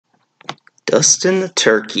Dustin the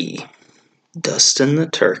turkey. Dustin the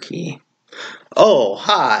turkey. Oh,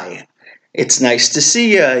 hi. It's nice to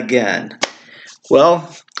see you again.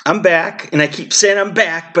 Well, I'm back, and I keep saying I'm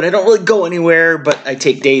back, but I don't really go anywhere, but I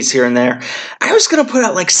take days here and there. I was going to put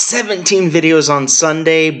out like 17 videos on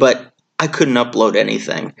Sunday, but I couldn't upload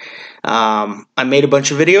anything. I made a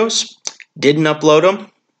bunch of videos, didn't upload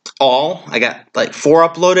them all. I got like 4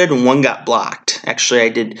 uploaded and 1 got blocked. Actually, I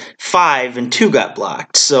did 5 and 2 got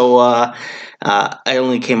blocked. So I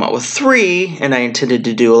only came out with 3, and I intended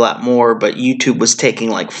to do a lot more, but YouTube was taking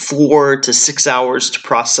like 4 to 6 hours to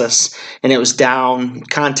process, and it was down.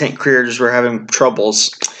 Content creators were having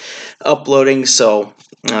troubles uploading, so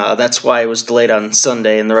that's why I was delayed on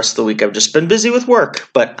Sunday, and the rest of the week I've just been busy with work,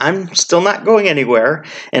 but I'm still not going anywhere,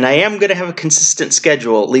 and I am going to have a consistent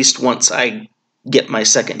schedule, at least once I get my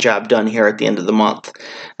second job done here at the end of the month.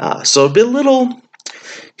 So it'll be a little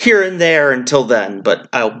here and there until then, but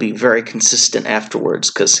I'll be very consistent afterwards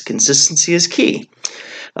because consistency is key.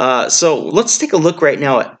 So let's take a look right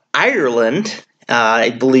now at Ireland. I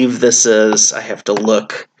believe this is, I have to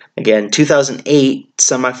look again, 2008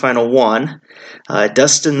 semifinal 1.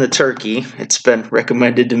 Dustin the Turkey. It's been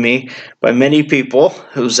recommended to me by many people.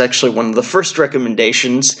 It was actually one of the first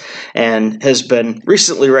recommendations and has been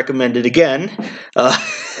recently recommended again.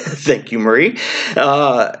 Thank you, Marie.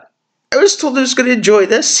 I was told I was going to enjoy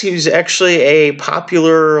this. He was actually a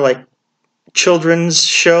popular like children's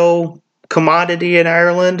show commodity in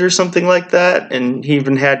Ireland or something like that, and he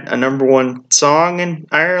even had a #1 song in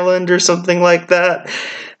Ireland or something like that.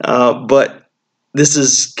 But this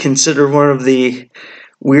is considered one of the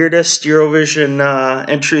weirdest Eurovision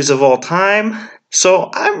entries of all time.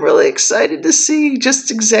 So I'm really excited to see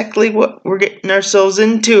just exactly what we're getting ourselves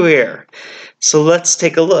into here. So let's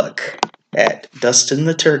take a look at Dustin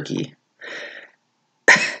the Turkey.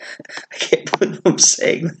 I can't believe I'm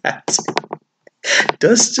saying that.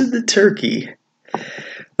 Dustin the Turkey.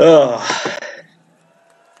 Oh.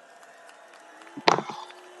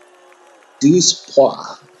 Douze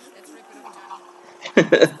Pointe.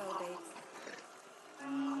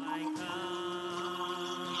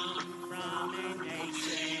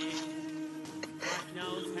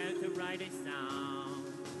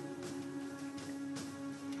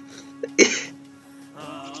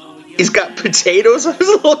 He's got potatoes on his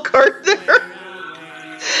little cart there.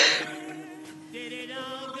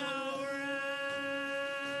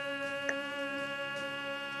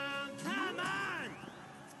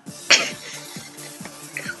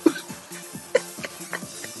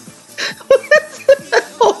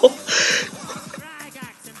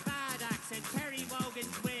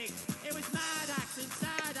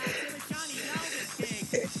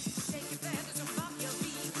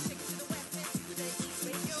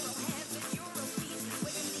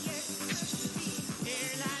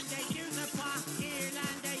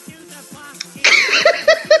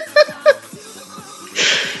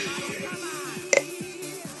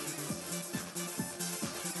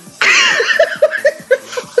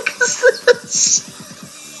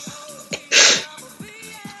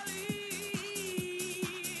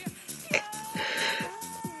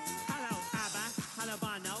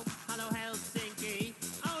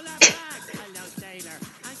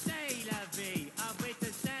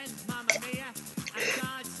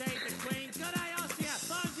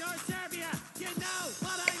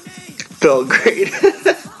 Belgrade.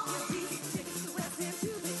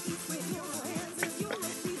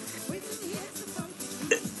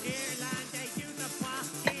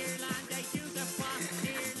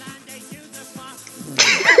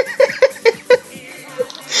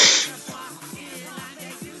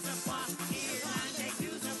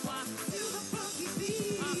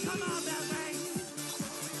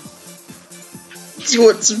 You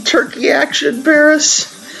want some turkey action,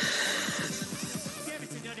 Paris?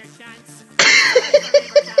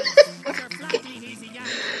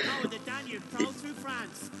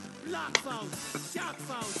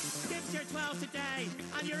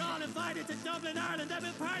 And you're all invited to Dublin, Ireland, and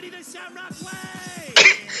we'll party the Shamrock Way!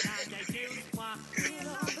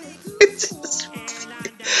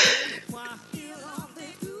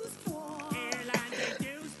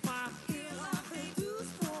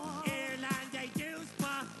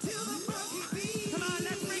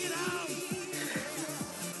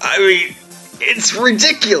 I mean, it's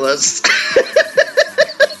ridiculous.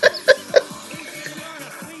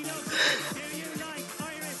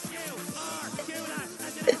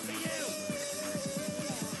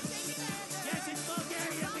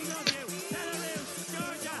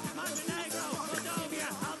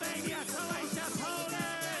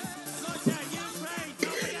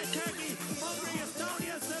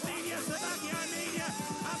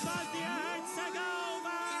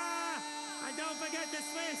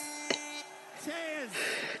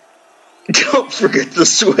 Don't forget the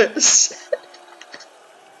Swiss.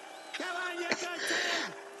 Come on, you good team.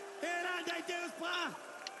 Here on the Douze Pointe.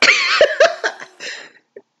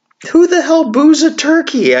 Who the hell boos a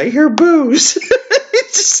turkey? I hear boos.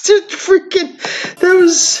 It's just a freaking. That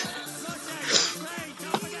was.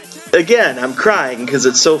 Again, I'm crying because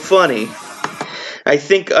it's so funny. I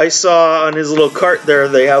think I saw on his little cart there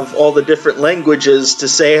they have all the different languages to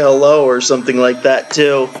say hello or something like that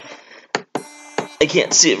too. I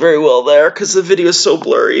can't see it very well there because the video is so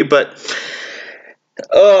blurry, but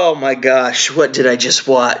oh my gosh, what did I just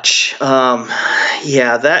watch?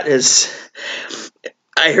 Yeah, that is.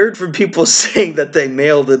 I heard from people saying that they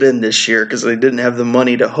mailed it in this year because they didn't have the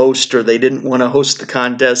money to host or they didn't want to host the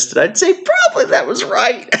contest. And I'd say probably that was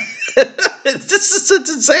right. This is a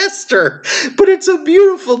disaster, but it's a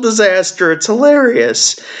beautiful disaster. It's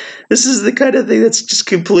hilarious. This is the kind of thing that's just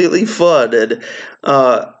completely fun. And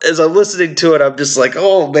as I'm listening to it, I'm just like,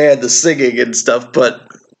 oh man, the singing and stuff. But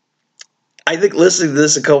I think listening to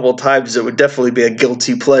this a couple of times, it would definitely be a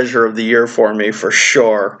guilty pleasure of the year for me, for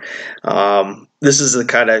sure. This is the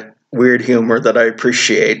kind of weird humor that I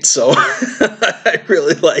appreciate, so I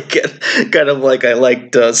really like it. Kind of like I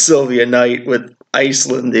liked Sylvia Knight with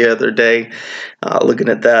Iceland the other day. Looking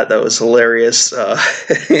at that, that was hilarious. I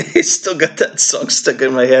still got that song stuck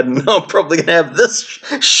in my head, and I'm probably going to have this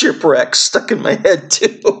shipwreck stuck in my head,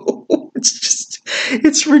 too.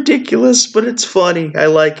 It's ridiculous, but it's funny. I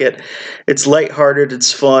like it. It's lighthearted.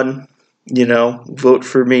 It's fun. You know, vote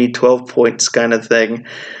for me, 12 points kind of thing.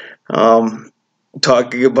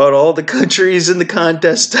 Talking about all the countries in the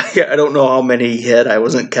contest. I don't know how many he hit. I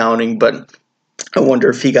wasn't counting, but I wonder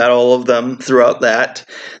if he got all of them throughout that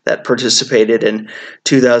participated in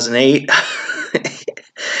 2008.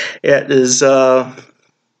 It is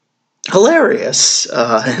hilarious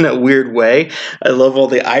in a weird way. I love all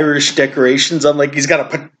the Irish decorations. I'm like, he's got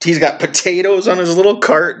potatoes on his little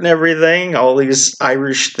cart and everything. All these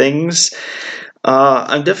Irish things.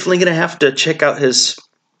 I'm definitely gonna have to check out his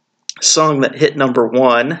song that hit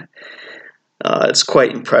 #1. It's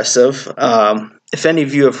quite impressive. If any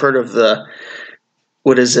of you have heard of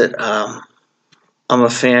what is it? I'm a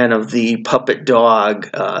fan of the Puppet Dog,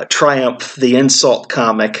 Triumph, the insult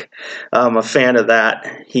comic. I'm a fan of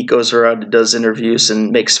that. He goes around and does interviews and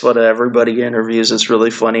makes fun of everybody he interviews. It's really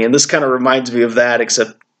funny. And this kind of reminds me of that,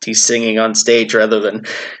 except he's singing on stage rather than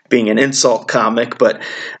being an insult comic. But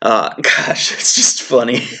gosh, it's just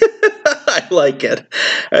funny. I like it.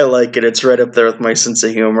 I like it. It's right up there with my sense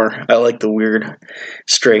of humor. I like the weird,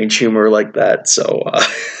 strange humor like that. So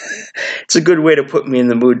it's a good way to put me in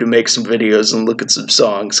the mood to make some videos and look at some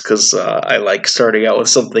songs because I like starting out with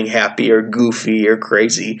something happy or goofy or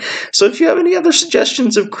crazy. So if you have any other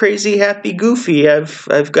suggestions of crazy, happy, goofy,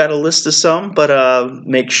 I've got a list of some, but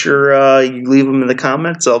make sure you leave them in the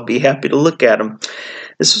comments. I'll be happy to look at them.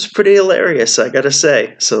 This was pretty hilarious, I gotta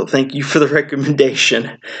say. So thank you for the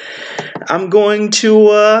recommendation. I'm going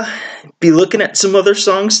to be looking at some other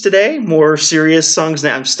songs today, more serious songs.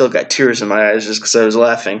 Now, I've still got tears in my eyes just because I was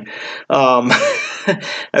laughing.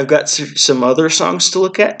 I've got some other songs to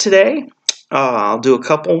look at today. I'll do a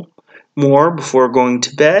couple more before going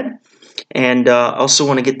to bed. And I also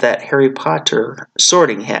want to get that Harry Potter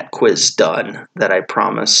sorting hat quiz done that I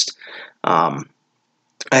promised.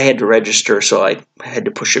 I had to register, so I had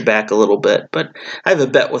to push it back a little bit. But I have a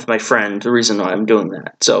bet with my friend, the reason why I'm doing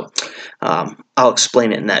that. So I'll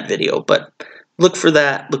explain it in that video. But look for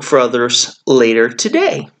that. Look for others later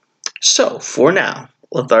today. So for now,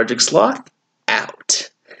 Lethargic Sloth, out.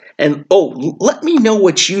 And, oh, let me know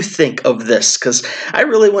what you think of this, because I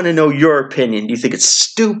really want to know your opinion. Do you think it's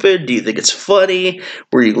stupid? Do you think it's funny?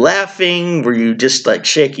 Were you laughing? Were you just, like,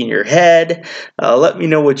 shaking your head? Let me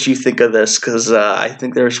know what you think of this, because I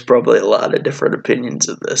think there's probably a lot of different opinions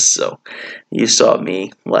of this. So you saw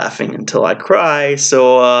me laughing until I cry,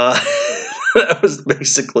 so that was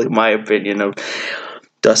basically my opinion of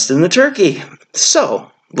Dustin the Turkey.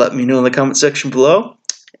 So let me know in the comment section below.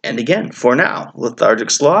 And again, for now, Lethargic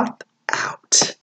Sloth, out.